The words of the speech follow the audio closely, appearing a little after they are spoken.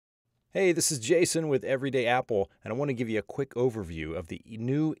Hey, this is Jason with Everyday Apple, and I want to give you a quick overview of the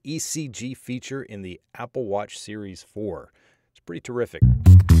new ECG feature in the Apple Watch Series 4. It's pretty terrific.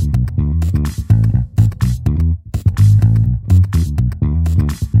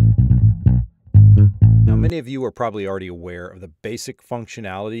 Now, many of you are probably already aware of the basic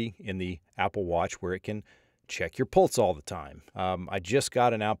functionality in the Apple Watch where it can check your pulse all the time. I just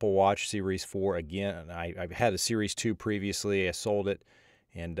got an Apple Watch Series 4 again. I've had a Series 2 previously. I sold it.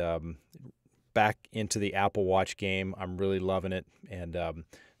 And back into the Apple Watch game. I'm really loving it. And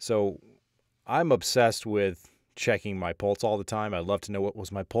so I'm obsessed with checking my pulse all the time. I love to know what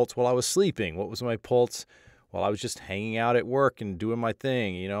was my pulse while I was sleeping. What was my pulse while I was just hanging out at work and doing my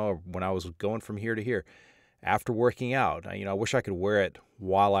thing, or when I was going from here to here. After working out, I wish I could wear it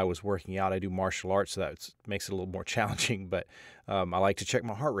while I was working out. I do martial arts, so that makes it a little more challenging. But I like to check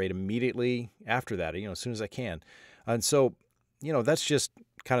my heart rate immediately after that, as soon as I can. And so that's just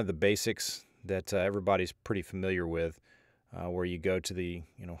kind of the basics that everybody's pretty familiar with, where you go to the,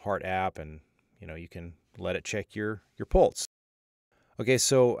 heart app and, you can let it check your pulse. Okay,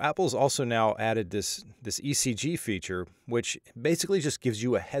 so Apple's also now added this ECG feature, which basically just gives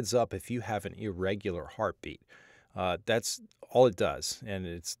you a heads up if you have an irregular heartbeat. That's all it does, and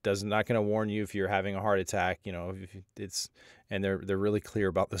it's not going to warn you if you're having a heart attack. And they're really clear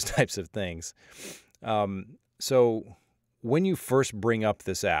about those types of things. So when you first bring up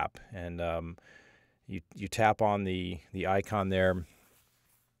this app and you tap on the icon there,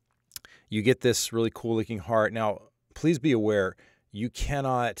 you get this really cool looking heart. Now, please be aware, you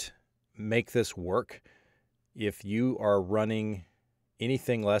cannot make this work if you are running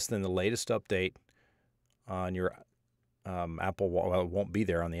anything less than the latest update on your Apple Watch. Well, it won't be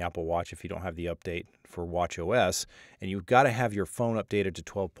there on the Apple Watch if you don't have the update for watchOS, and you've got to have your phone updated to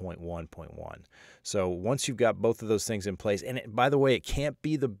 12.1.1. So once you've got both of those things in place, and by the way, it can't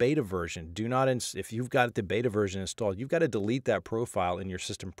be the beta version. Do not, if you've got the beta version installed, you've got to delete that profile in your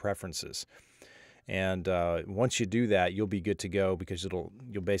system preferences. And once you do that, you'll be good to go, because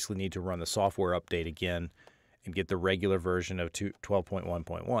you'll basically need to run the software update again and get the regular version of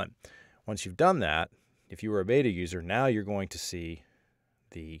 12.1.1. Once you've done that, if you were a beta user, now you're going to see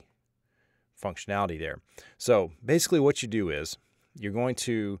the functionality there. So basically what you do is you're going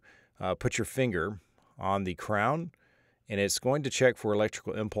to put your finger on the crown, and it's going to check for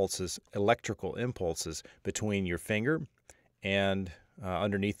electrical impulses between your finger and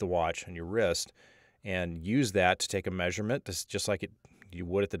underneath the watch on your wrist, and use that to take a measurement, just like you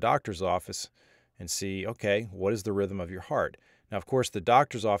would at the doctor's office, and see, okay, what is the rhythm of your heart? Now, of course, the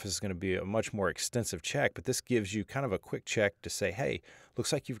doctor's office is going to be a much more extensive check, but this gives you kind of a quick check to say, hey,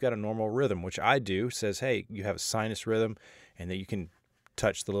 looks like you've got a normal rhythm, which I do. Says, hey, you have a sinus rhythm, and that you can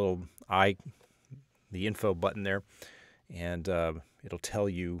touch the little the info button there, and it'll tell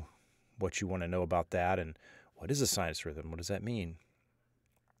you what you want to know about that, and what is a sinus rhythm? What does that mean?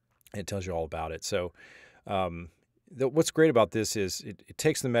 It tells you all about it. So what's great about this is it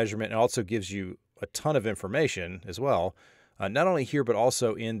takes the measurement and also gives you a ton of information as well. Not only here, but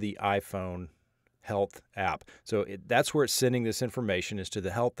also in the iPhone Health app. So that's where it's sending this information, is to the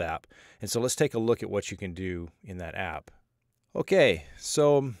Health app. And so let's take a look at what you can do in that app. Okay,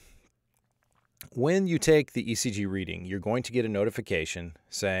 so when you take the ECG reading, you're going to get a notification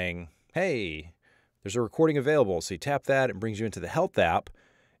saying, hey, there's a recording available. So you tap that, it brings you into the Health app.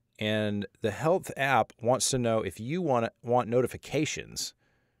 And the Health app wants to know if you want notifications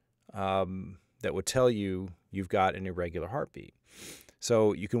that would tell you you've got an irregular heartbeat.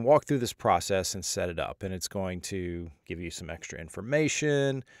 So you can walk through this process and set it up, and it's going to give you some extra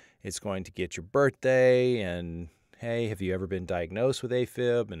information. It's going to get your birthday and, hey, have you ever been diagnosed with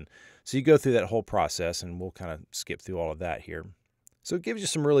AFib? And so you go through that whole process, and we'll kind of skip through all of that here. So it gives you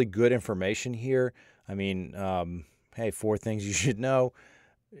some really good information here. I mean, hey, 4 things you should know.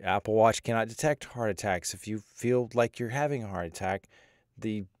 Apple Watch cannot detect heart attacks. If you feel like you're having a heart attack,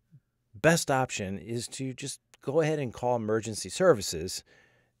 the best option is to just go ahead and call emergency services,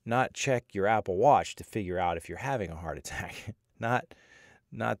 not check your Apple Watch to figure out if you're having a heart attack. Not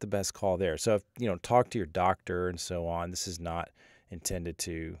the best call there. So, talk to your doctor and so on. This is not intended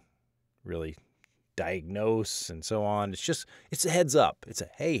to really diagnose and so on. It's a heads up. It's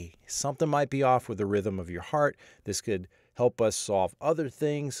hey, something might be off with the rhythm of your heart. This could help us solve other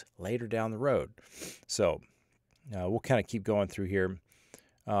things later down the road. So we'll kind of keep going through here.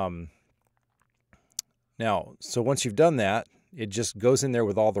 Now, so once you've done that, it just goes in there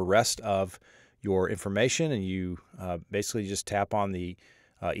with all the rest of your information, and you basically just tap on the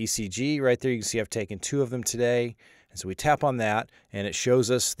ECG right there. You can see I've taken 2 of them today, and so we tap on that, and it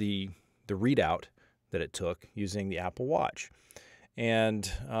shows us the readout that it took using the Apple Watch.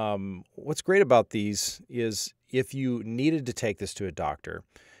 And what's great about these is if you needed to take this to a doctor,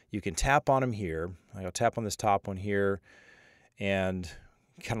 you can tap on them here. I'll tap on this top one here and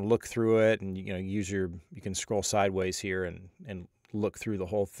kind of look through it, and you can scroll sideways here and look through the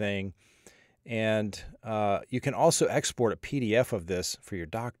whole thing. And you can also export a PDF of this for your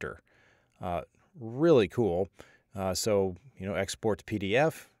doctor. Really cool. So export to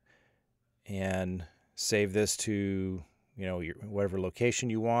PDF and save this to whatever location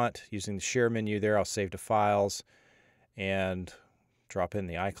you want. Using the share menu there, I'll save to files and drop in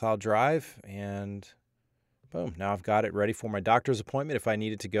the iCloud drive, and boom, now I've got it ready for my doctor's appointment if I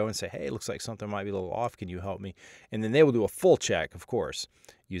needed to go and say, hey, it looks like something might be a little off. Can you help me? And then they will do a full check, of course,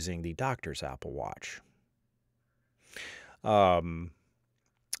 using the doctor's Apple Watch.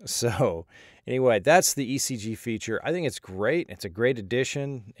 So anyway, that's the ECG feature. I think it's great. It's a great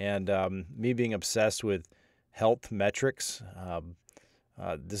addition. And me being obsessed with health metrics,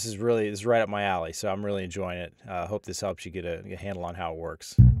 this is right up my alley. So I'm really enjoying it. I hope this helps you get a handle on how it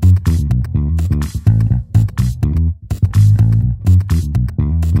works.